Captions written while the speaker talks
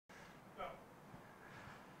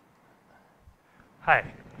Hi,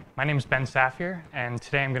 my name is Ben Safier, and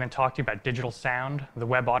today I'm going to talk to you about digital sound, the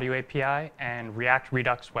Web Audio API, and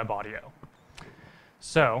react-redux web audio.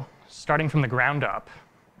 So, starting from the ground up,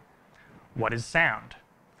 what is sound?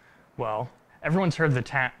 Well, everyone's heard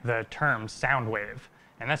the term sound wave,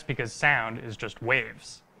 and that's because sound is just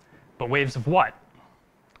waves. But waves of what?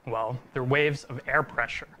 Well, they're waves of air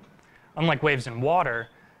pressure. Unlike waves in water,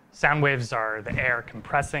 sound waves are the air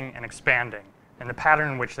compressing and expanding, and the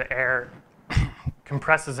pattern in which the air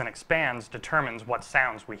compresses and expands determines what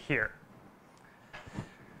sounds we hear.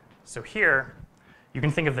 So here, you can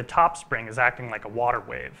think of the top spring as acting like a water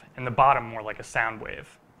wave, and the bottom more like a sound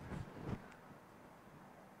wave.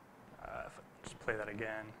 Just play that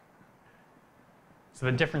again. So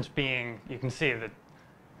the difference being, you can see that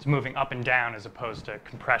it's moving up and down as opposed to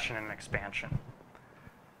compression and expansion.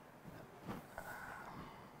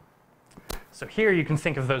 So here you can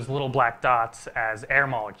think of those little black dots as air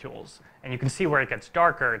molecules, and you can see where it gets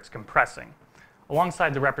darker, it's compressing,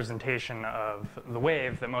 alongside the representation of the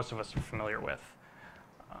wave that most of us are familiar with.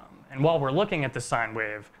 And while we're looking at the sine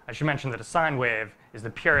wave, I should mention that a sine wave is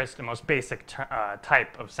the purest and most basic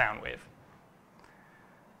type of sound wave.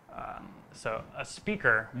 So a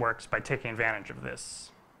speaker works by taking advantage of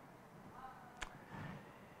this.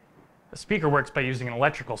 A speaker works by using an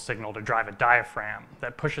electrical signal to drive a diaphragm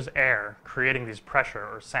that pushes air, creating these pressure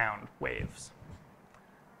or sound waves.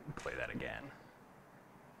 Play that again.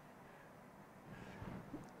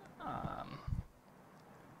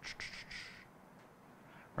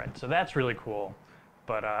 Right, so that's really cool.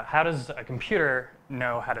 But how does a computer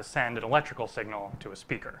know how to send an electrical signal to a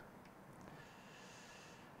speaker?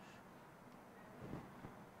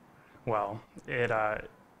 Well, it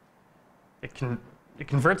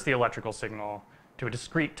converts the electrical signal to a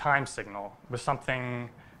discrete time signal with something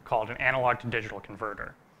called an analog to digital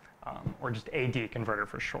converter, or just AD converter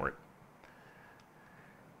for short.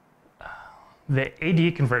 The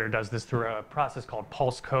AD converter does this through a process called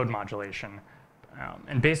pulse code modulation.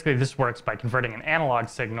 And basically this works by converting an analog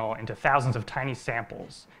signal into thousands of tiny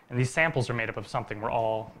samples. And these samples are made up of something we're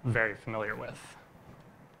all very familiar with: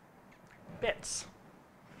 bits.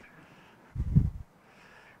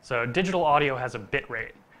 So digital audio has a bit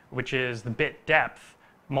rate, which is the bit depth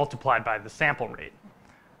multiplied by the sample rate.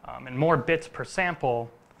 And more bits per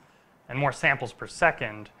sample and more samples per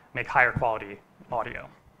second make higher quality audio.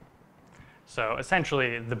 So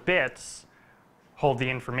essentially, the bits hold the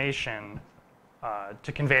information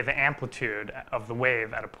to convey the amplitude of the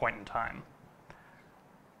wave at a point in time.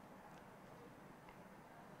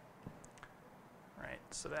 Right,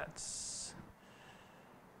 so that's...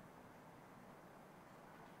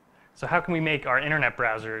 So how can we make our internet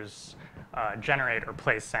browsers generate or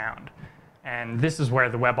play sound? And this is where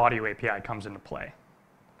the Web Audio API comes into play.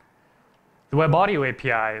 The Web Audio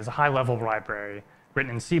API is a high-level library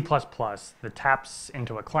written in C++ that taps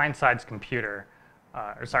into a client-side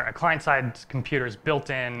computer's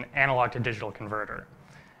built-in analog to digital converter.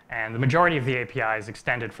 And the majority of the API is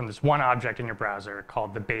extended from this one object in your browser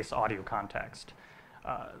called the base audio context.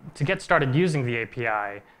 To get started using the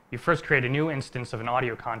API, you first create a new instance of an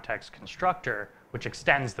audio context constructor, which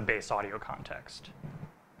extends the base audio context.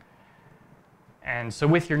 And so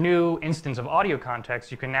with your new instance of audio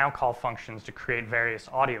context, you can now call functions to create various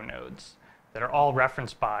audio nodes that are all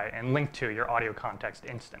referenced by and linked to your audio context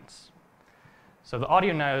instance. So the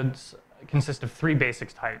audio nodes consist of three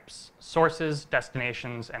basic types: sources,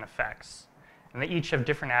 destinations, and effects. And they each have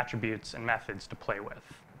different attributes and methods to play with.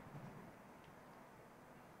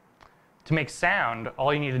 To make sound,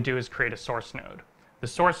 all you need to do is create a source node. The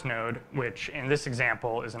source node, which in this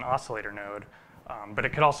example is an oscillator node, but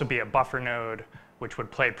it could also be a buffer node, which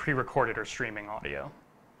would play pre-recorded or streaming audio.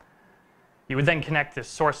 You would then connect this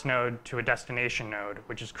source node to a destination node,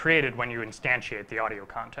 which is created when you instantiate the audio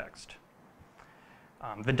context.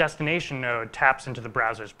 The destination node taps into the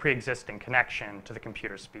browser's pre-existing connection to the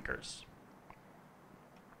computer speakers.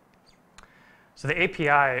 So the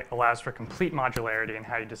API allows for complete modularity in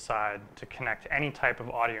how you decide to connect any type of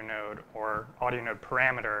audio node or audio node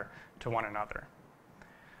parameter to one another.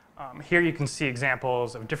 Here you can see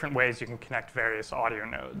examples of different ways you can connect various audio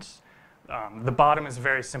nodes. The bottom is a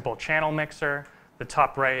very simple channel mixer. The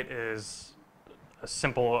top right is a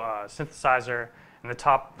simple synthesizer. And the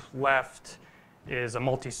top left is a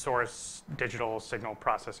multi-source digital signal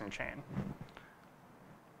processing chain.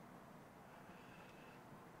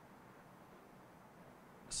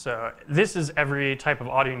 So this is every type of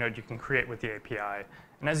audio node you can create with the API.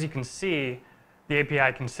 And as you can see, the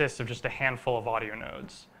API consists of just a handful of audio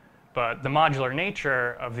nodes. But the modular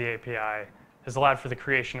nature of the API has allowed for the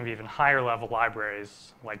creation of even higher level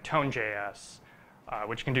libraries like Tone.js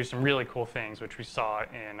which can do some really cool things, which we saw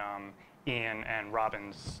in Ian and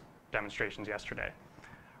Robin's demonstrations yesterday.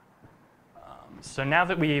 So now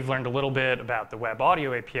that we've learned a little bit about the Web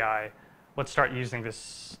Audio API, let's start using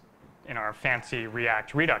this in our fancy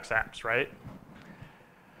react-redux apps, right?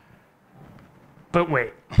 But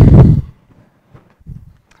wait.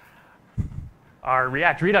 Our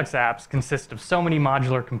React-Redux apps consist of so many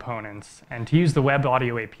modular components, and to use the Web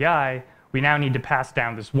Audio API, we now need to pass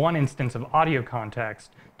down this one instance of audio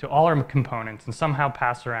context to all our components and somehow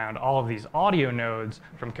pass around all of these audio nodes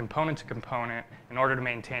from component to component in order to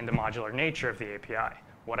maintain the modular nature of the API.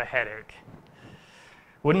 What a headache.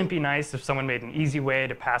 Wouldn't it be nice if someone made an easy way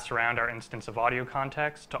to pass around our instance of audio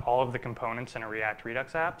context to all of the components in our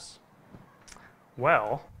React-Redux apps?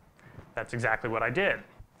 Well, that's exactly what I did.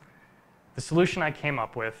 The solution I came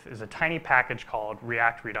up with is a tiny package called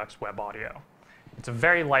React-Redux Web Audio. It's a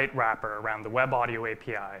very light wrapper around the Web Audio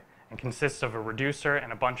API and consists of a reducer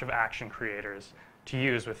and a bunch of action creators to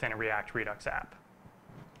use within a React-Redux app.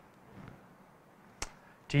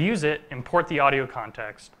 To use it, import the audio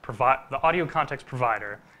context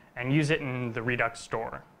provider and use it in the Redux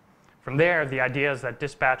store. From there, the idea is that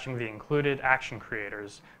dispatching the included action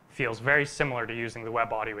creators feels very similar to using the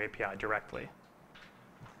Web Audio API directly.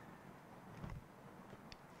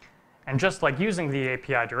 And just like using the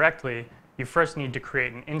API directly, you first need to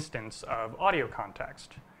create an instance of audio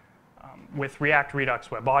context. With React-Redux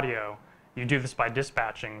Web Audio, you do this by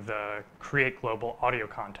dispatching the create global audio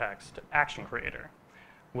context action creator,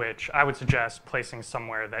 which I would suggest placing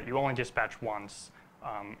somewhere that you only dispatch once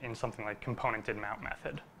in something like component mount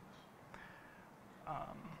method.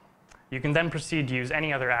 You can then proceed to use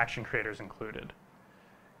any other action creators included.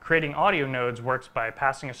 Creating audio nodes works by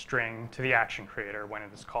passing a string to the action creator when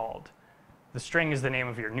it is called. The string is the name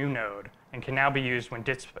of your new node and can now be used when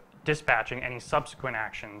dispatching any subsequent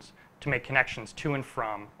actions to make connections to and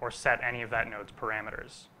from or set any of that node's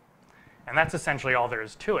parameters. And that's essentially all there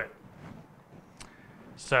is to it.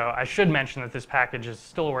 So I should mention that this package is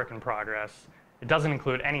still a work in progress. It doesn't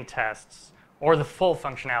include any tests or the full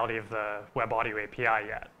functionality of the Web Audio API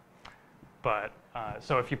yet. But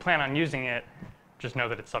so if you plan on using it, just know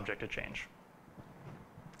that it's subject to change.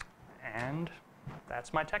 And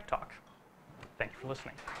that's my tech talk. Thank you for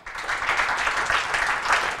listening.